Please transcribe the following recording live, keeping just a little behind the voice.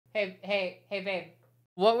Hey, babe.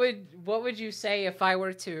 What would you say if I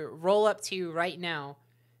were to roll up to you right now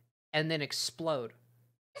and then explode?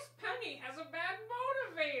 This penny has a bad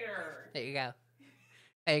motivator. There you go.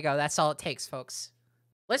 There you go. That's all it takes, folks.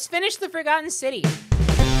 Let's finish the Forgotten City.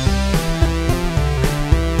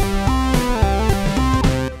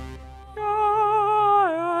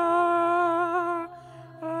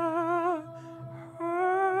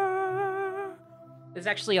 There's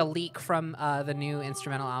actually a leak from the new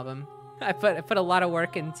instrumental album. I put a lot of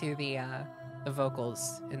work into the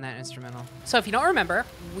vocals in that instrumental. So if you don't remember,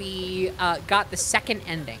 we got the second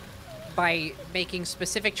ending by making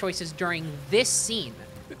specific choices during this scene.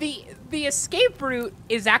 The escape route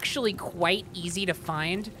is actually quite easy to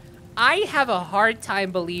find. I have a hard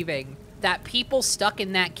time believing that people stuck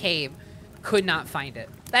in that cave could not find it.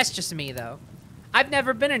 That's just me, though. I've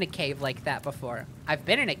never been in a cave like that before. I've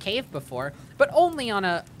been in a cave before, but only on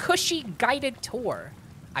a cushy guided tour.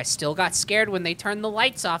 I still got scared when they turned the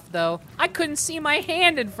lights off, though. I couldn't see my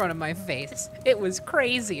hand in front of my face. It was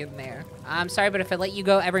crazy in there. I'm sorry, but if I let you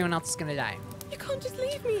go, everyone else is gonna die. You can't just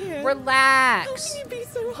leave me here. Relax. How can you be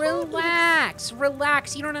so Relax.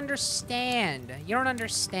 Relax. You don't understand. You don't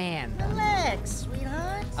understand. Relax,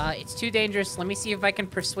 sweetheart. It's too dangerous. Let me see if I can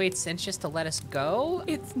persuade Cincius to let us go.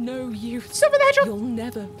 It's no use. Silver the Hedgehog! You'll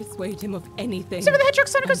never persuade him of anything. Silver the Hedgehog,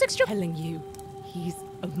 Sonic I'm 06 telling you, he's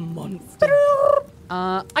a monster.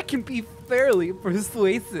 I can be fairly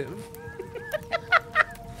persuasive.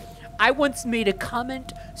 I once made a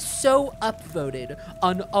comment so upvoted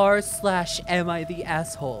on r/am I the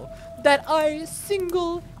asshole that I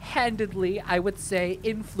single-handedly, I would say,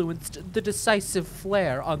 influenced the decisive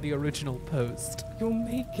flair on the original post. You're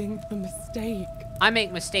making a mistake. I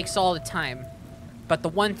make mistakes all the time, but the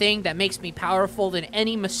one thing that makes me powerful than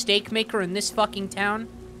any mistake maker in this fucking town,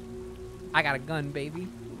 I got a gun, baby.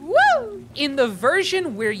 Woo! In the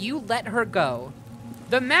version where you let her go,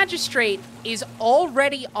 the magistrate is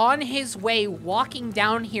already on his way walking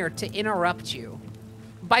down here to interrupt you.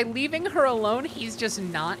 By leaving her alone, he's just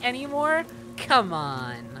not anymore? Come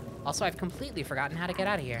on. Also, I've completely forgotten how to get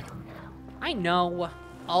out of here. I know.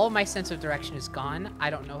 All of my sense of direction is gone. I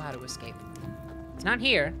don't know how to escape. It's not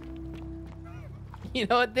here. You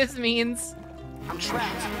know what this means? I'm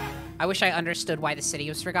trapped. I wish I understood why the city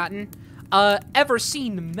was forgotten. Ever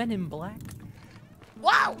seen Men in Black?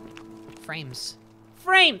 Wow! Frames.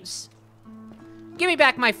 Frames! Give me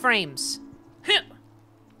back my frames.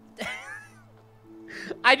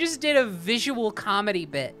 I just did a visual comedy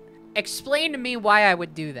bit. Explain to me why I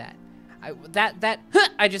would do that.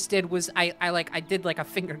 I just did was, I did like a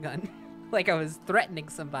finger gun. Like I was threatening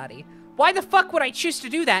somebody. Why the fuck would I choose to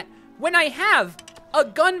do that when I have a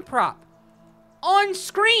gun prop on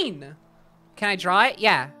screen? Can I draw it?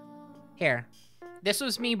 Yeah. Here. This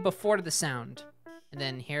was me before the sound. And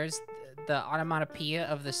then here's the onomatopoeia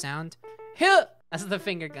of the sound. Here! That's the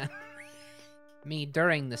finger gun. Me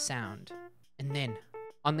during the sound. And then,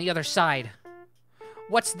 on the other side,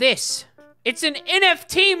 what's this? It's an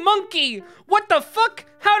NFT monkey! What the fuck?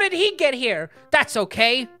 How did he get here? That's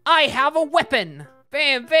okay. I have a weapon.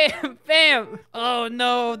 Bam, bam, bam. Oh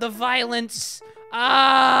no, the violence.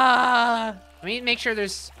 Ah! Let me make sure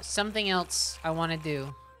there's something else I want to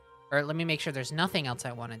do. Or let me make sure there's nothing else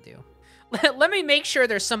I want to do. Let me make sure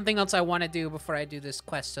there's something else I want to do before I do this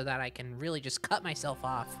quest so that I can really just cut myself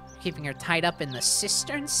off. Keeping her tied up in the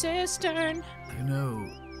cistern. You know,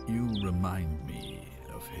 you remind me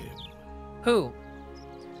of him. Who?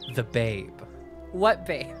 The babe. What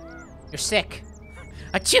babe? You're sick.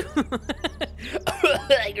 Achoo!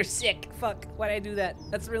 You're sick. Fuck, why'd I do that?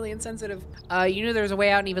 That's really insensitive. You knew there was a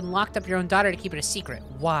way out and even locked up your own daughter to keep it a secret.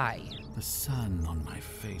 Why? The sun on my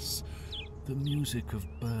face. The music of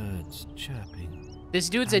birds chirping. This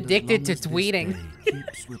dude's And as addicted to long as this tweeting. day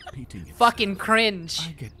keeps repeating itself, Fucking cringe.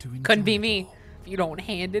 I get to Couldn't be enjoy it me. all. If you don't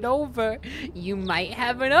hand it over, you might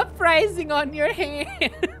have an uprising on your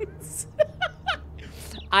hands.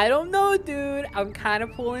 I don't know, dude. I'm kind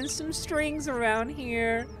of pulling some strings around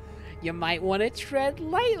here. You might want to tread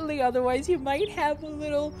lightly, otherwise you might have a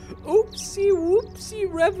little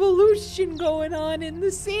oopsie-whoopsie revolution going on in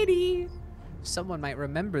the city. Someone might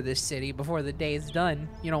remember this city before the day is done.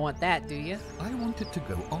 You don't want that, do you? I want it to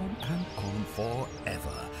go on and on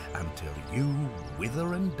forever until you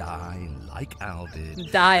wither and die like Al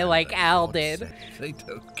did. Die like For Al God's did. sake, they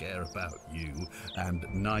don't care about you, and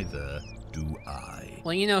neither do I.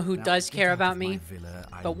 Well, you know who Now, does get care out about of me? my villa,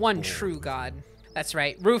 I'm The one bored true with God. you. That's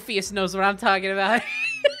right. Rufius knows what I'm talking about.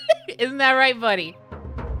 Isn't that right, buddy?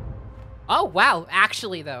 Oh, wow.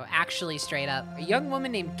 Actually, though, straight up. A young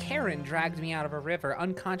woman named Karen dragged me out of a river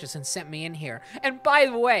unconscious and sent me in here. And by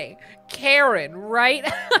the way, Karen, right?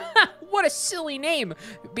 What a silly name.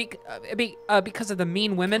 Because of the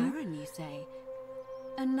mean women. Karen, you say?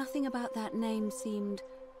 And nothing about that name seemed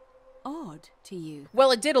odd to you.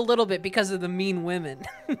 Well, it did a little bit because of the mean women.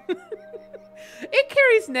 It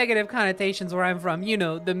carries negative connotations where I'm from. You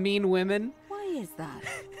know, the mean women. Why is that?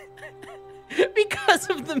 Because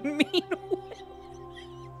of the mean women.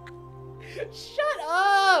 Shut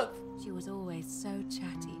up! She was always so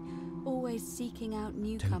chatty, always seeking out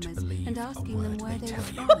newcomers believe and a asking them word where they they were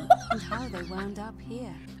tell you. from and how they wound up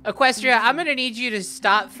here. Equestria, I'm gonna need you to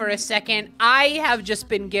stop for a second. I have just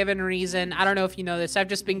been given reason, I don't know if you know this, I've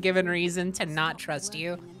just been given reason to not trust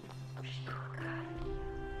you.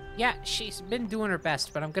 Yeah, she's been doing her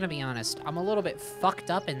best, but I'm gonna be honest. I'm a little bit fucked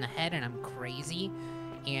up in the head and I'm crazy.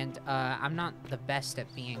 And I'm not the best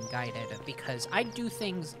at being guided because I do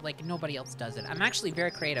things like nobody else does it. I'm actually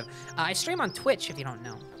very creative. I stream on Twitch if you don't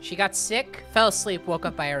know. She got sick, fell asleep, woke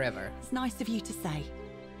up by a river. It's nice of you to say,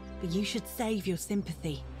 but you should save your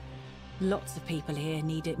sympathy. Lots of people here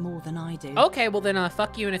need it more than I do. Okay, well then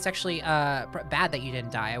fuck you, and it's actually bad that you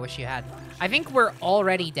didn't die. I wish you had. I think we're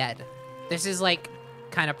already dead. This is like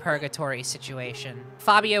kind of purgatory situation.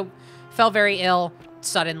 Fabio fell very ill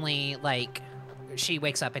suddenly, like she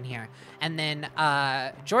wakes up in here. And then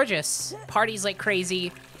Georges parties like crazy,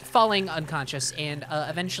 falling unconscious, and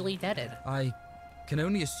eventually deaded. I can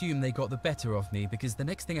only assume they got the better of me because the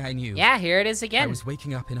next thing I knew, Yeah, here it is I again. was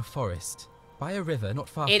waking up in a forest by a river not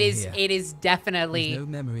far It from is. here. It is definitely. There's no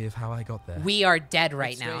memory of how I got there. We are dead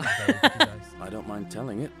right now. Strange, though, because I don't mind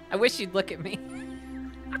telling it. I wish you'd look at me.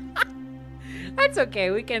 That's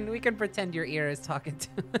okay. We can pretend your ear is talking to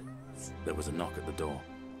us. There was a knock at the door.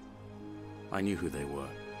 I knew who they were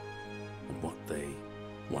and what they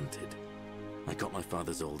wanted. I got my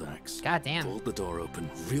father's old axe. Goddamn. Pulled the door open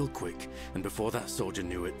real quick, and before that soldier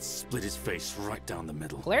knew it, split his face right down the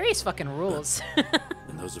middle. Hilarious fucking rules.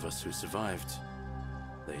 And those of us who survived,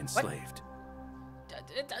 they enslaved.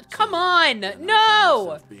 Come on! And I found No!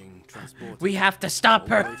 myself being transported We have to stop all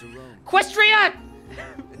the her. way to Rome. Equestria!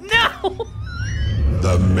 No!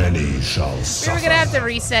 The many shall We suffer. were gonna have to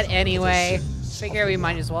reset anyway. Figure we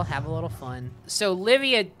might as well have a little fun. So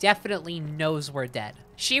Livia definitely knows we're dead.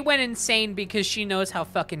 She went insane because she knows how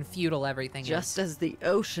fucking futile everything Just is. as the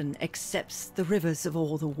ocean accepts the rivers of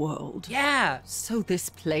all the world, Yeah. so this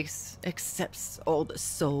place accepts all the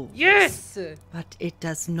souls. Yes! But it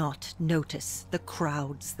does not notice the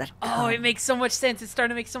crowds that Oh, come. it makes so much sense. It's starting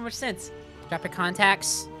to make so much sense. Drop your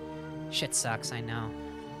contacts. Shit sucks, I know.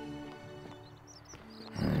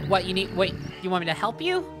 What, you need- wait, you want me to help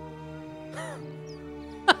you?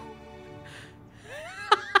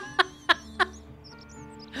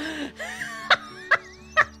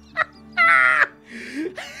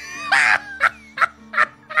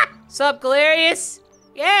 Sup, Galerius?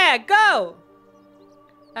 Yeah, go!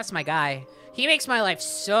 That's my guy. He makes my life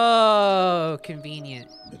so convenient.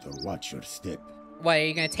 Better watch your step. What, are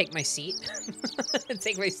you gonna take my seat?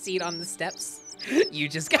 Take my seat on the steps? You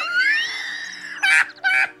just got...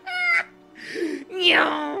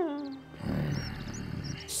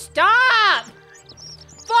 Stop!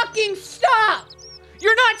 Fucking stop!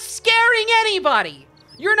 You're not scaring anybody!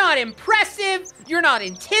 You're not impressive, you're not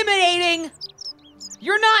intimidating,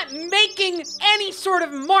 you're not making any sort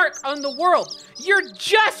of mark on the world. You're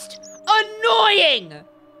just annoying!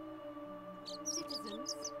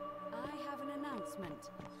 Citizens, I have an announcement.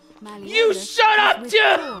 You Malleolus shut has up,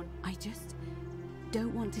 withdrawn. I just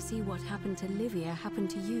don't want to see what happened to Livia happen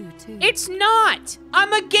to you, too. It's not!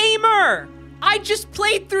 I'm a gamer! I just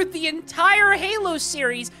played through the entire Halo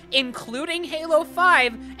series, including Halo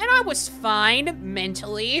 5, and I was fine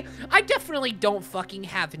mentally. I definitely don't fucking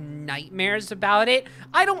have nightmares about it.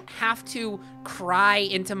 I don't have to cry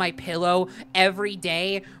into my pillow every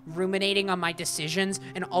day, ruminating on my decisions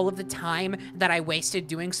and all of the time that I wasted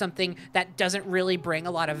doing something that doesn't really bring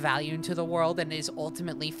a lot of value into the world and is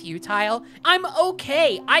ultimately futile. I'm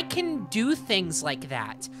okay. I can do things like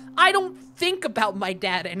that. I don't think about my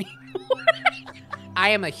dad anymore. I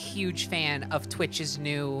am a huge fan of Twitch's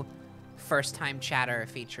new first-time chatter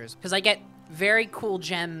features because I get very cool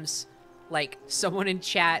gems, like someone in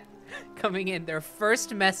chat coming in, their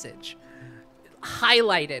first message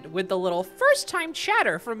highlighted with the little first-time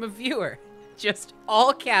chatter from a viewer. Just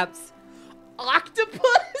all caps,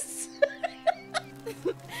 Octopus!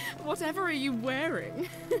 Whatever are you wearing?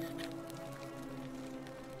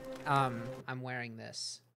 I'm wearing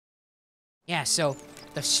this. Yeah, so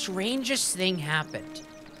the strangest thing happened.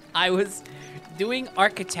 I was doing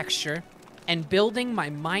architecture and building my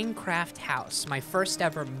Minecraft house, my first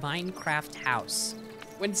ever Minecraft house,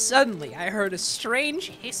 when suddenly I heard a strange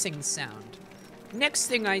hissing sound. Next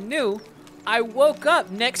thing I knew, I woke up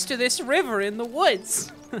next to this river in the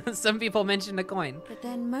woods. Some people mentioned a coin. But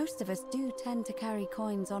then most of us do tend to carry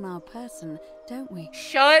coins on our person, don't we?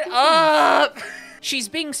 Shut up! She's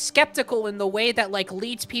being skeptical in the way that, like,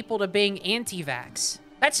 leads people to being anti-vax.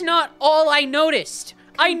 That's not all I noticed.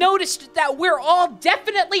 I noticed that we're all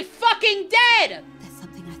definitely fucking dead! There's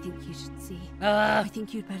something I think you should see. I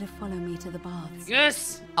think you'd better follow me to the baths.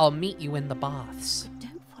 Yes! I'll meet you in the baths. But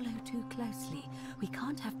don't follow too closely. We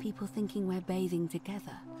can't have people thinking we're bathing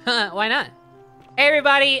together. Why not? Hey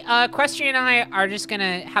everybody, Equestrian and I are just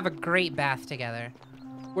gonna have a great bath together.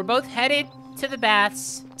 We're both headed to the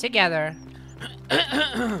baths together.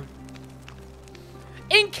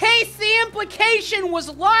 In case the implication was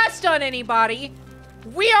lost on anybody,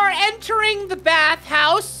 we are entering the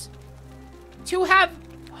bathhouse to have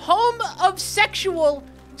home of sexual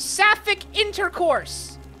sapphic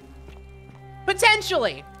intercourse.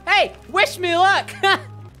 Potentially. Hey, wish me luck.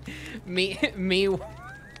 me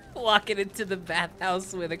walking into the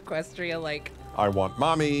bathhouse with Equestria like, I want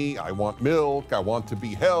mommy, I want milk, I want to be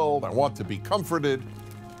held, I want to be comforted.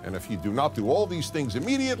 And if you do not do all these things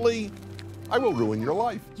immediately, I will ruin your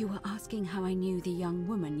life. You were asking how I knew the young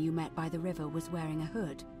woman you met by the river was wearing a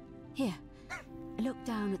hood. Here, look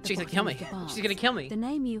down at the she's gonna kill me. She's gonna kill me. The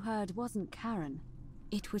name you heard wasn't Karen.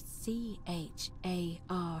 It was C-H-A-R-O-N.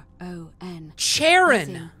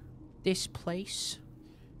 Charon! This place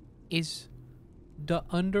is the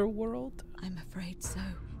underworld? I'm afraid so.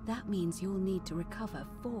 That means you'll need to recover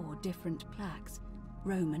 4 different plaques.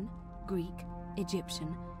 Roman, Greek,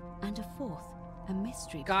 Egyptian, and a 4th, a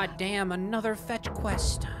mystery God plaque. damn, another fetch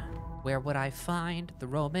quest. Where would I find the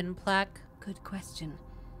Roman plaque? Good question.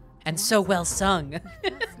 And so well sung.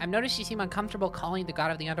 I've noticed you seem uncomfortable calling the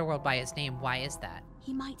god of the underworld by his name. Why is that?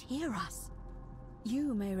 He might hear us.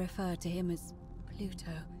 You may refer to him as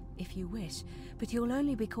Pluto, if you wish, but you'll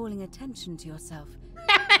only be calling attention to yourself.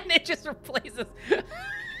 And it just replaces.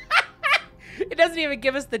 It doesn't even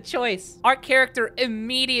give us the choice. Our character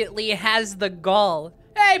immediately has the gall.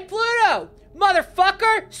 Hey, Pluto!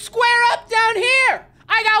 Motherfucker! Square up down here!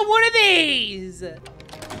 I got one of these!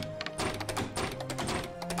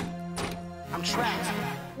 I'm trapped.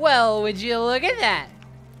 Well, would you look at that?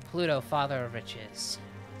 Pluto, father of riches.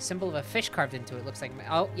 Symbol of a fish carved into it. Looks like,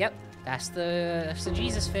 oh, yep. That's the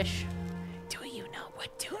Jesus fish. Do you know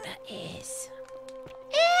what tuna is?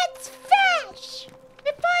 It's fish!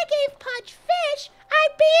 If I gave Punch fish,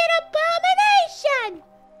 I'd be an abomination!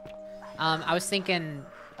 I was thinking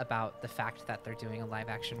about the fact that they're doing a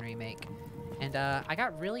live-action remake, and I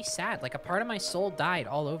got really sad. Like, a part of my soul died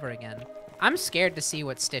all over again. I'm scared to see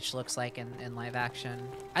what Stitch looks like in live action.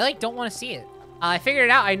 I, like, don't want to see it. I figured it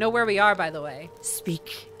out. I know where we are, by the way.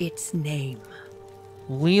 Speak its name.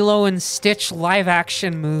 Lilo and Stitch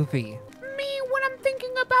live-action movie. Me when I'm thinking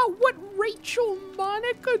about what Rachel,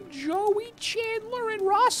 Monica, Joey, Chandler, and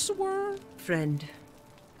Ross were. Friend.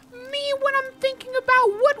 Me when I'm thinking about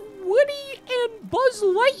what Woody and Buzz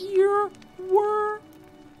Lightyear were.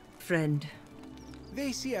 Friend.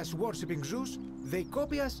 They see us worshipping Zeus, they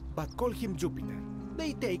copy us but call him Jupiter.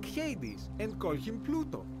 They take Hades and call him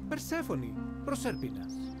Pluto, Persephone, Proserpina.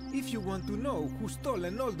 If you want to know who stole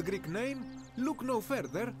an old Greek name, look no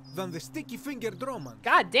further than the sticky-fingered Roman.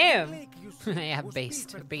 God damn! Yeah,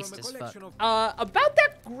 based as fuck. About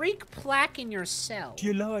that Greek plaque in your cell. Do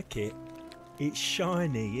you like it? It's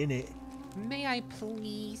shiny, innit? May I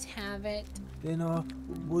please have it? Then I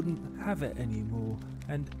wouldn't have it anymore,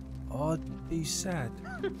 and I'd be sad.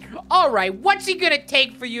 Alright, what's he gonna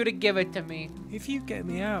take for you to give it to me? If you get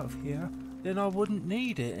me out of here, then I wouldn't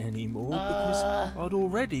need it anymore because I'd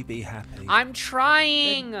already be happy. I'm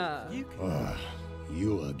trying!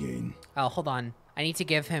 You again. Oh, hold on. I need to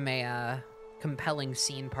give him a compelling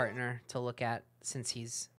scene partner to look at since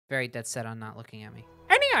he's very dead set on not looking at me.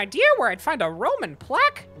 Any idea where I'd find a Roman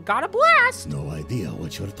plaque? Got a blast! No idea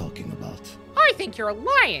what you're talking about. I think you're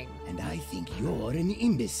lying. And I think you're an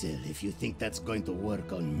imbecile if you think that's going to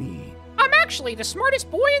work on me. I'm actually the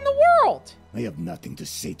smartest boy in the world. I have nothing to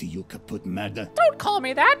say to you, kaput mada. Don't call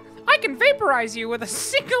me that. I can vaporize you with a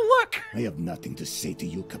single look. I have nothing to say to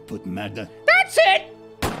you, kaput mada. That's it!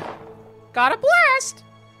 Got a blast!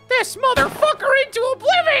 This motherfucker into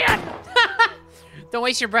oblivion! Don't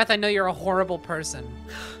waste your breath, I know you're a horrible person.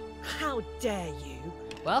 How dare you?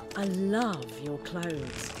 Well? I love your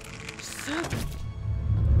clothes. So...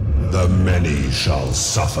 The many shall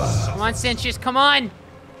suffer. Come on, Cinches, come on!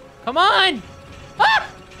 Come on! Ah!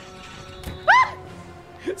 Ah!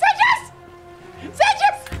 Cinches!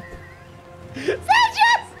 Cinches!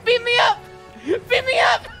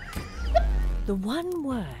 The one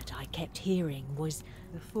word I kept hearing was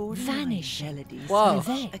vanish. Whoa.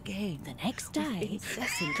 Then, Again. the next day,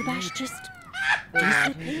 Incessant Kabash just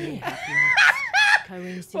disappeared.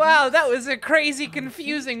 coincidence. Wow, that was a crazy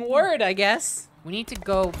confusing word, I guess. We need to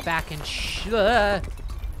go back and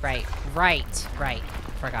right.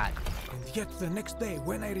 Forgot. And yet the next day,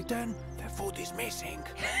 when I return, the food is missing.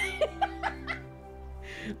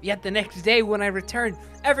 Yet the next day when I return,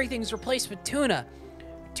 everything's replaced with tuna.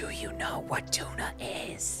 Do you know what tuna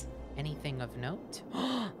is? Anything of note?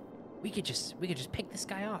 we could just pick this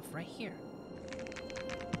guy off right here.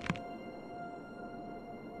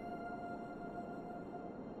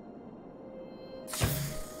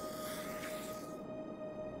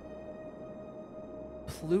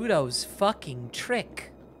 Pluto's fucking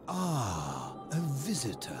trick. Ah, a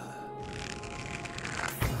visitor.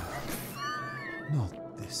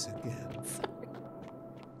 Not this again.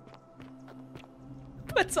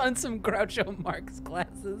 Puts on some Groucho Marx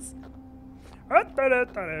glasses. I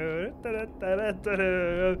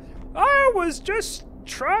was just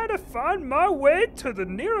trying to find my way to the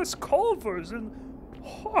nearest Culvers and...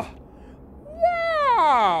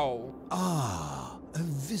 wow! Ah, a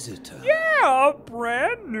visitor. Yeah, a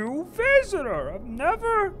brand new visitor. I've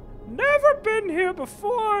never been here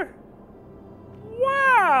before.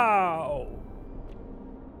 Wow!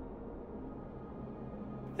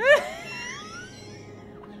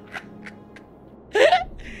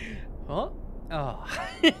 Oh.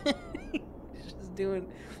 Just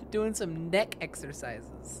doing some neck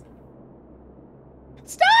exercises.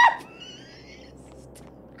 Stop!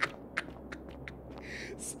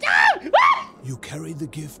 Stop! You carry the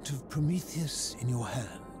gift of Prometheus in your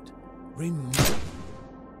hand.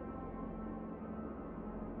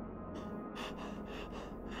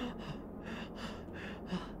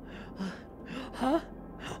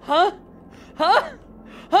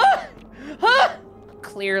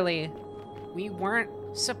 Clearly, we weren't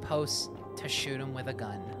supposed to shoot him with a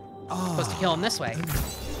gun. Supposed to kill him this way.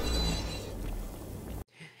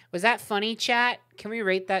 Was that funny, chat? Can we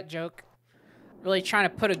rate that joke? Really trying to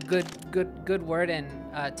put a good word in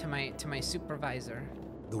to my supervisor.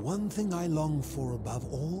 The one thing I long for above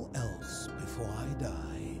all else before I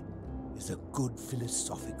die is a good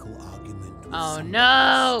philosophical argument with Oh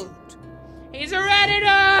no! He's a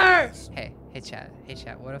Redditor! Hey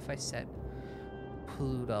chat, what if I said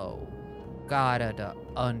Pluto got the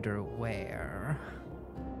underwear?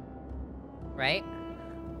 Right?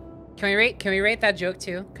 Can we rate that joke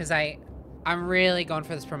too? Cause I'm really going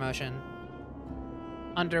for this promotion.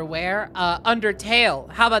 Underwear?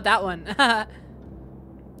 Undertale. How about that one? How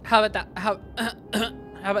about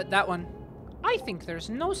that one? I think there's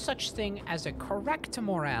no such thing as a correct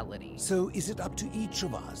morality. So is it up to each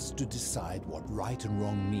of us to decide what right and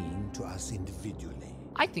wrong mean to us individually?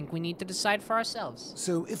 I think we need to decide for ourselves.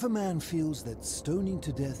 So if a man feels that stoning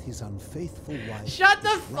to death his unfaithful wife... Shut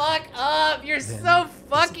the fuck up! You're so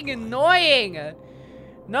fucking annoying!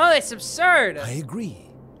 No, that's absurd! I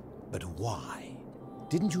agree. But why?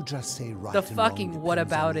 Didn't you just say right The and fucking wrong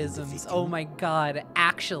whataboutisms. Oh my god.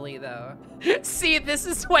 Actually, though. See, this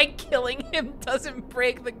is why killing him doesn't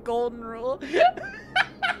break the golden rule.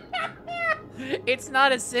 It's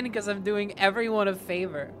not a sin because I'm doing everyone a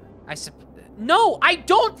favor. No, I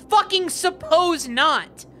don't fucking suppose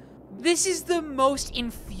not. This is the most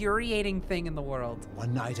infuriating thing in the world.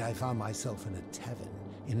 One night I found myself in a tavern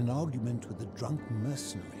in an argument with a drunk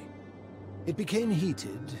mercenary. It became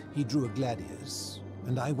heated, he drew a gladius,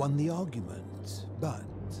 and I won the argument, but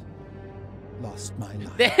lost my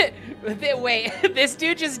life. Wait, this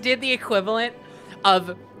dude just did the equivalent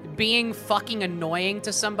of being fucking annoying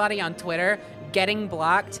to somebody on Twitter, getting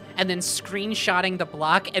blocked, and then screenshotting the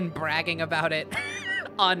block and bragging about it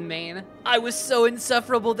on main. I was so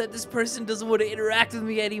insufferable that this person doesn't want to interact with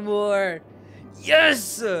me anymore.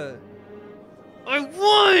 Yes! I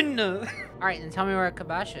won! All right, then tell me where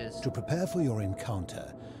Kabash is. To prepare for your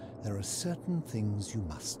encounter, there are certain things you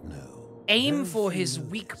must know. Aim for his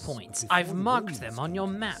weak points. I've marked them on your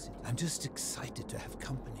map. I'm just excited to have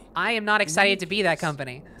company. I am not excited to be that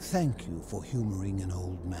company. Thank you for humoring an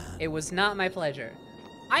old man. It was not my pleasure.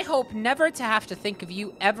 I hope never to have to think of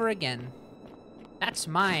you ever again. That's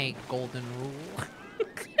my golden rule.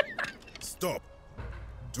 Stop.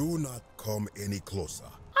 Do not come any closer.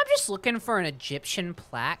 I'm just looking for an Egyptian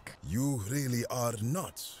plaque. You really are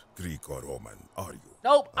not Greek or Roman, are you?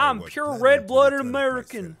 Nope, I'm pure red-blooded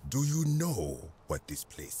American. Do you know what this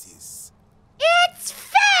place is? It's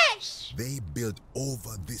fish! They built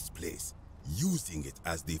over this place, using it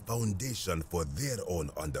as the foundation for their own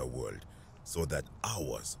underworld, so that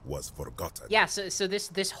ours was forgotten. Yeah, so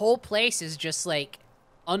this whole place is just like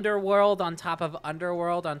Underworld on top of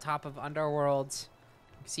underworld on top of underworld.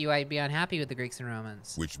 See why I'd be unhappy with the Greeks and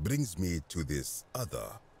Romans. Which brings me to this other,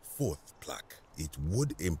 fourth plaque. It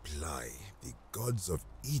would imply the gods of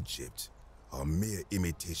Egypt are mere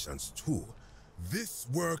imitations too. This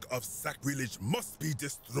work of sacrilege must be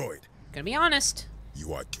destroyed. Gonna be honest.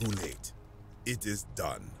 You are too late. It is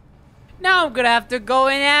done. Now I'm gonna have to go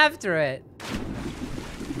in after it.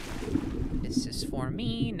 This is for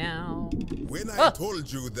me now. When I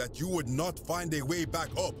told you that you would not find a way back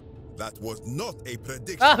up, that was not a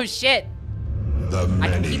prediction. Oh shit! I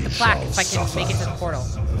can keep the plaque if I can make it to the portal.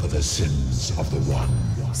 For the sins of the one.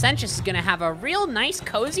 Senchus is gonna have a real nice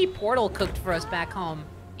cozy portal cooked for us back home.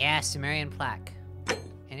 Yeah, Sumerian plaque.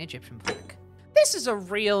 And Egyptian plaque. This is a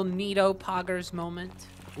real neato poggers moment.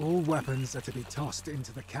 All weapons are to be tossed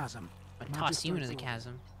into the chasm. I toss you into the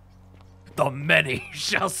chasm. The many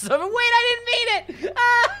shall suffer. Wait, I didn't mean it!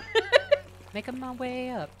 Ah! Making my way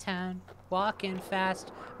uptown. Walking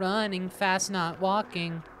fast. Running fast, not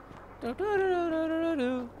walking.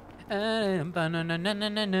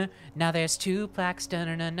 Now there's 2 plaques,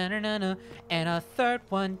 and a third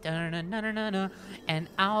one, and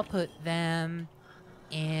I'll put them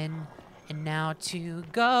in. And now to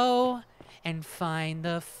go and find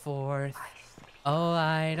the 4th. Oh,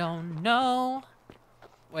 I don't know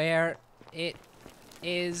where it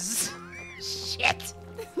is. Shit!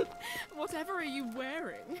 Whatever are you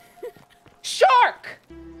wearing? Shark!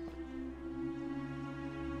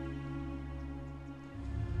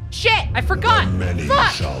 Shit! I forgot! The many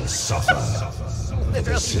Fuck! shall suffer for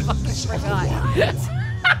the sins of the one.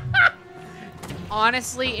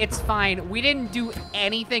 Honestly, it's fine. We didn't do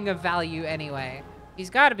anything of value anyway. He's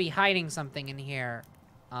got to be hiding something in here.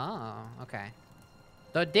 Oh, okay.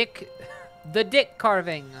 The dick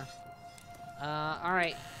carving. All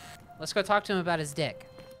right. Let's go talk to him about his dick.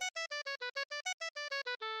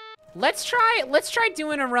 Let's try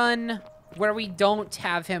doing a run where we don't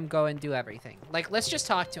have him go and do everything. Like, let's just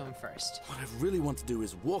talk to him first. What I really want to do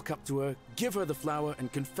is walk up to her, give her the flower,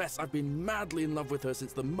 and confess I've been madly in love with her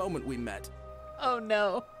since the moment we met. Oh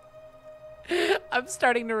no. I'm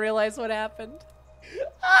starting to realize what happened.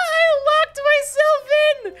 I locked myself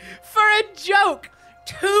in for a joke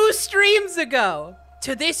 2 streams ago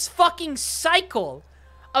to this fucking cycle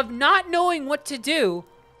of not knowing what to do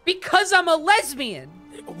because I'm a lesbian.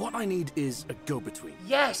 What I need is a go-between.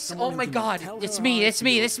 Yes. Oh my god. It's me. It's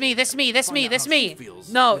me. It's me. It's me. It's me. It's me.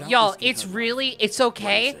 No, y'all, it's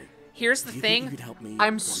okay. Here's the thing.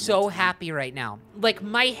 I'm so happy right now. Like,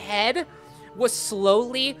 my head was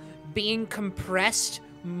slowly being compressed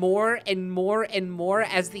more and more and more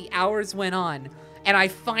as the hours went on. And I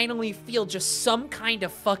finally feel just some kind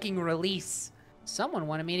of fucking release. Someone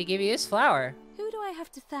wanted me to give you this flower. Who do I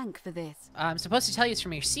have to thank for this? I'm supposed to tell you it's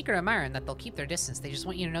from your secret admirer and that they'll keep their distance. They just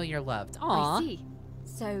want you to know you're loved. Aww. I see.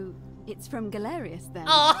 So, it's from Galerius then?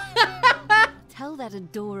 Aww. Tell that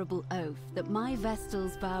adorable oaf that my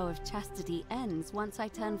Vestal's vow of chastity ends once I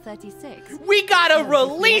turn 36. We got a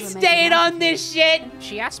release date on this shit!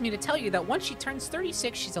 She asked me to tell you that once she turns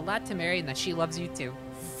 36, she's allowed to marry and that she loves you too.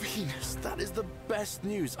 Venus, that is the best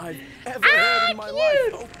news I've ever heard in my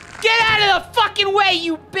life. Oh. Get out of the fucking way,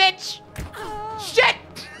 you bitch! Shit!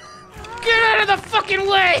 Get out of the fucking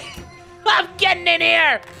way! I'm getting in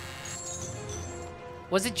here!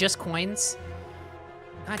 Was it just coins?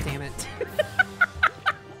 God damn it.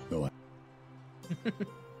 No.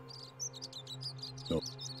 No.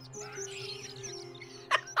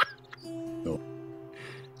 No.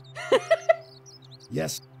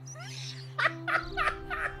 Yes.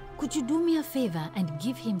 Could you do me a favor and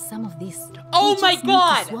give him some of this? Oh my Just need to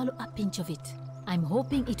god! swallow a pinch of it. I'm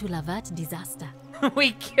hoping it will avert disaster.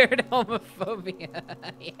 We cured homophobia.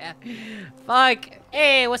 Yeah. Fuck.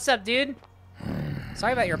 Hey, what's up, dude?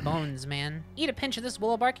 Sorry about your bones, man. Eat a pinch of this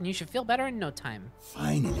willow bark and you should feel better in no time.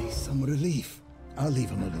 Finally, some relief. I'll leave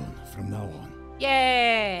him alone from now on.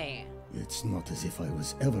 Yay! It's not as if I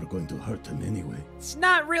was ever going to hurt him anyway. It's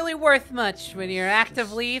not really worth much when you're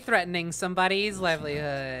actively threatening somebody's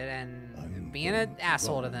livelihood and being an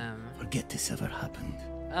asshole to them. Forget this ever happened.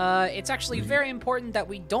 It's actually very important that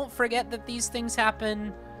we don't forget that these things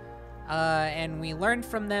happen, and we learn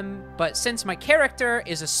from them, but since my character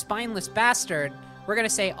is a spineless bastard, we're gonna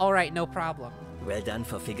say, all right, no problem. Well done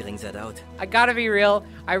for figuring that out. I gotta be real,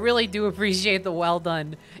 I really do appreciate the well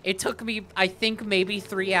done. It took me, I think, maybe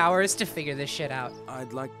 3 hours to figure this shit out.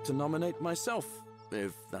 I'd like to nominate myself,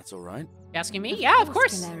 if that's all right. You asking me? Yeah, of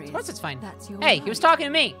course. Of course it's fine. Hey, right. he was talking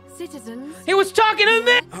to me. Citizens. He was talking to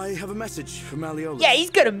me! I have a message from Malleolus. Yeah, he's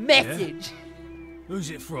got a message. Who's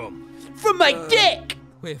it from? From my dick!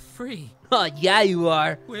 We're free. Oh, yeah, you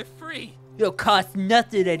are. We're free. It'll cost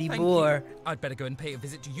nothing anymore. I'd better go and pay a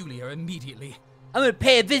visit to Yulia immediately. I'm gonna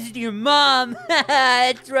pay a visit to your mom.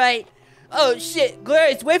 That's right. Oh shit,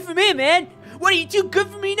 Galerius, wait for me, man. What, are you too good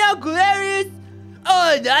for me now, Galerius?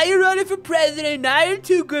 Oh, now you're running for president. Now you're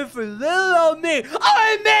too good for little old me.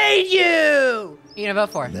 I made you. Who you gonna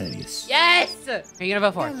vote for? Galerius. Yes. Who you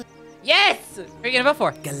gonna vote for? Yes. Who you gonna vote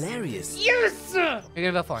for? Galerius. Yes. Who you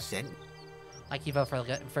gonna vote for? Sen Like you vote for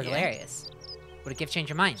Galerius. Would a gift change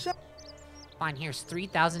your mind? Fine, here's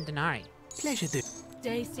 3,000 denarii. Pleasure to.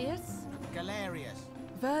 Dacius? Galerius.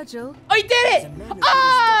 Virgil? Oh, he did it!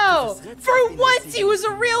 Oh! For once, he was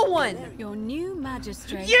a real one! Your new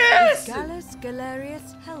magistrate Yes! is Gallus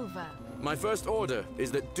Galerius Helver. My first order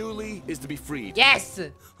is that Dooley is to be freed. Yes!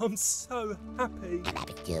 I'm so happy. I'm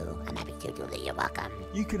happy too, Dooley. You're welcome.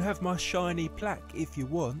 You can have my shiny plaque if you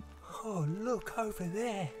want. Oh, look over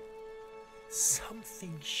there.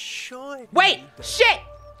 Something shiny. Wait! Shit!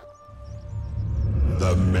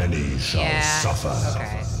 The many shall suffer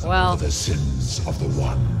Okay, well, for the sins of the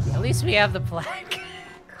one. at least we have the plaque.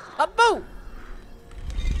 A boot!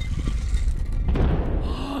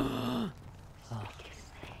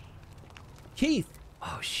 Keith.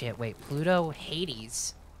 Oh shit, wait, Pluto,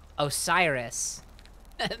 Hades, Osiris,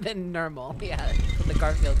 and then Nermal, yeah, the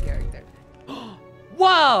Garfield character.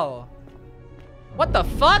 Whoa! What the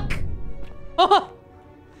fuck?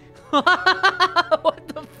 What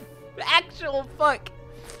the actual fuck?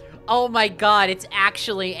 Oh my god, it's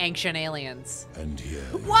actually ancient aliens. And here,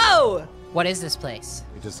 Whoa! What is this place?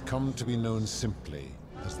 it has come to be known simply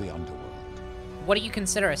as the Underworld. What do you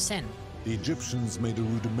consider a sin? The Egyptians made a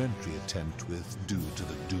rudimentary attempt with due to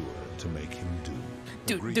the doer to make him do.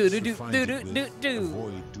 The Greeks refined it with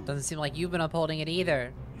avoid do. Doesn't seem like you've been upholding it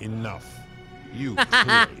either. Enough. You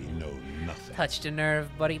clearly know nothing. Touched a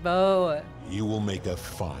nerve, buddy Bo. You will make a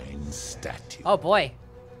fine statue. Oh boy.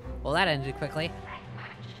 Well, that ended quickly.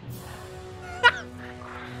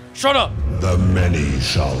 Shut up! The many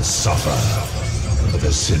shall suffer for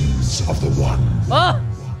the sins of the one. Oh!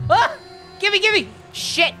 Oh! Gimme!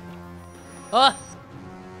 Shit! Oh!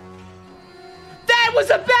 That was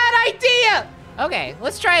a bad idea! Okay,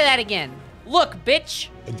 let's try that again. Look, bitch!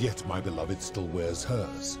 And yet my beloved still wears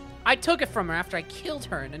hers. I took it from her after I killed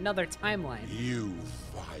her in another timeline. You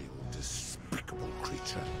vile, despicable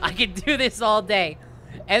creature. I could do this all day.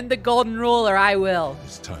 End the golden rule or I will.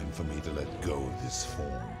 It's time for me to let go of this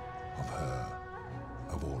form, of her,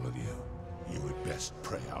 of all of you. You had best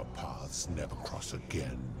pray our paths never cross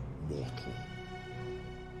again, mortal.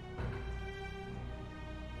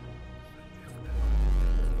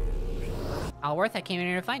 Alworth, I came in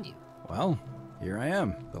here to find you. Well, here I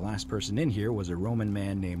am. The last person in here was a Roman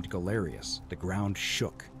man named Galerius. The ground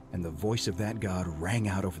shook, and the voice of that god rang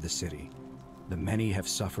out over the city. The many have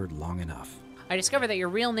suffered long enough. I discovered that your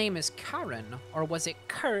real name is Karen, or was it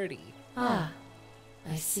Curdy? Ah,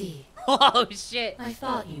 I see. Oh shit! I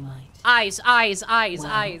thought you might. Eyes, Well,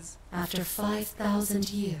 eyes. After 5,000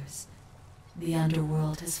 years, the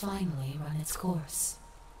underworld has finally run its course.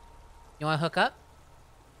 You wanna hook up?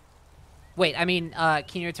 Wait, I mean,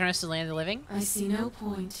 can you return us to the land of the living? I see no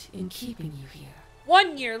point in keeping you here.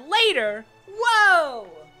 1 year later? Whoa!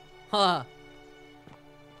 Huh.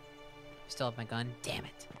 Still have my gun. Damn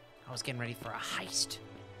it. I was getting ready for a heist.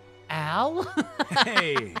 Al?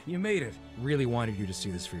 Hey, you made it. Really wanted you to see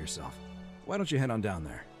this for yourself. Why don't you head on down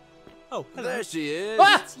there? Oh, hello. There she is.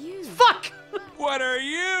 Ah! It's you. Fuck! What are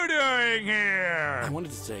you doing here? I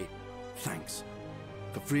wanted to say thanks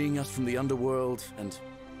for freeing us from the underworld and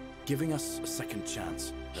giving us a second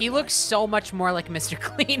chance. He looks so much more like Mr.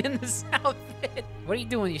 Clean in this outfit. What are you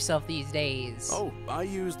doing with yourself these days? Oh, I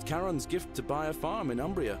used Karen's gift to buy a farm in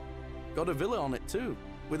Umbria. Got a villa on it too,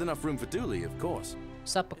 with enough room for Dooley, of course.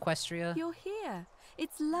 Sup, Equestria? You're here.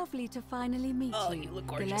 It's lovely to finally meet Oh, you. you look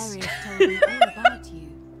gorgeous. Galerius told me all about you.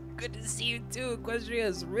 Good to see you too, Equestria.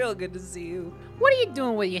 It's real good to see you. What are you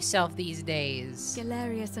doing with yourself these days?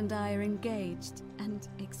 Galerius and I are engaged and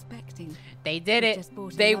expecting. They did We've it. just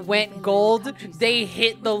bought a They lovely went villa in gold. the countryside They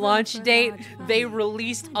hit the with room launch for a date. large They family.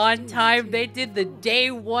 released And on you time. too. They did the day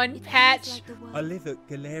one It feels patch. like the world- I live at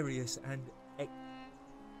Galerius and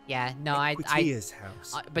Yeah, no, I Equitia's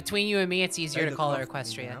house. between you and me, it's easier They to look call her after me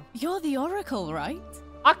Equestria. now. You're the Oracle, right?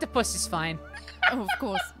 Octopus is fine. Oh, of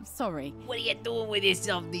course. Sorry. What are you doing with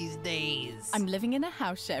yourself these days? I'm living in a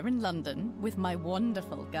house share in London with my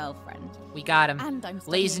wonderful girlfriend. We got him. And I'm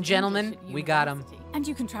Ladies and studying gentlemen, English at we got him. university. And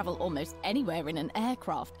you can travel almost anywhere in an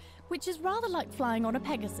aircraft, which is rather like flying on a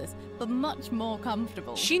Pegasus, but much more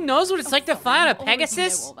comfortable. She knows what it's like to fly on a You already know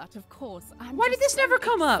Pegasus? all that, of course. I'm Why did just this never so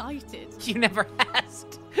come up? excited. You never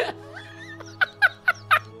asked.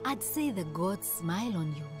 I'd say the gods smile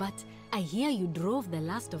on you, but I hear you drove the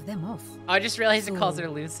last of them off. Oh, I just realized it calls her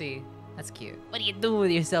Lucy. That's cute. What are you doing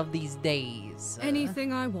with yourself these days?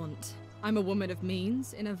 Anything I want. I'm a woman of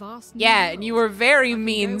means in a vast Yeah, world. and you were very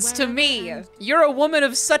means to me. You're a woman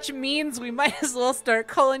of such means, we might as well start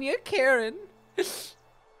calling you Karen.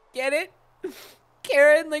 Get it?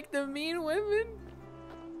 Karen, like the mean women?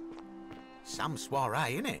 Some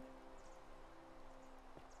soiree, innit?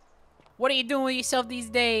 What are you doing with yourself these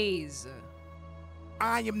days?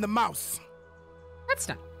 I am the mouse. That's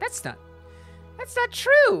not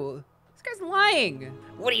true. This guy's lying.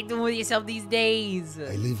 What are you doing with yourself these days?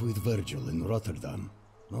 I live with Virgil in Rotterdam,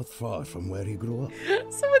 not far from where he grew up.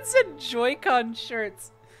 Someone said Joy-Con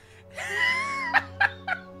shirts.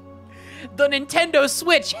 The Nintendo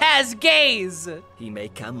Switch has gays! He may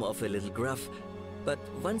come off a little gruff, but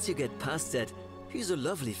once you get past that, he's a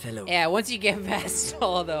lovely fellow. Yeah, once you get past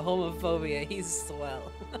all the homophobia, he's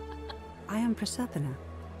swell. I am Proserpina,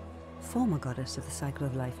 former goddess of the cycle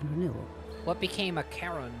of life and renewal. What became a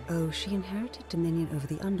Karen? Oh, she inherited dominion over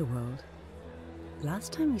the underworld.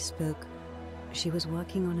 Last time we spoke, she was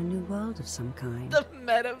working on a new world of some kind. The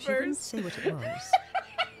metaverse. She didn't say what it was.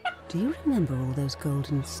 Do you remember all those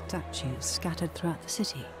golden statues scattered throughout the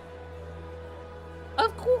city?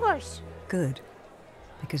 Of course. Good,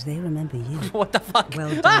 because they remember you. What the fuck?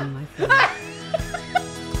 Well done, my friend.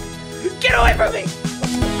 Get away from me!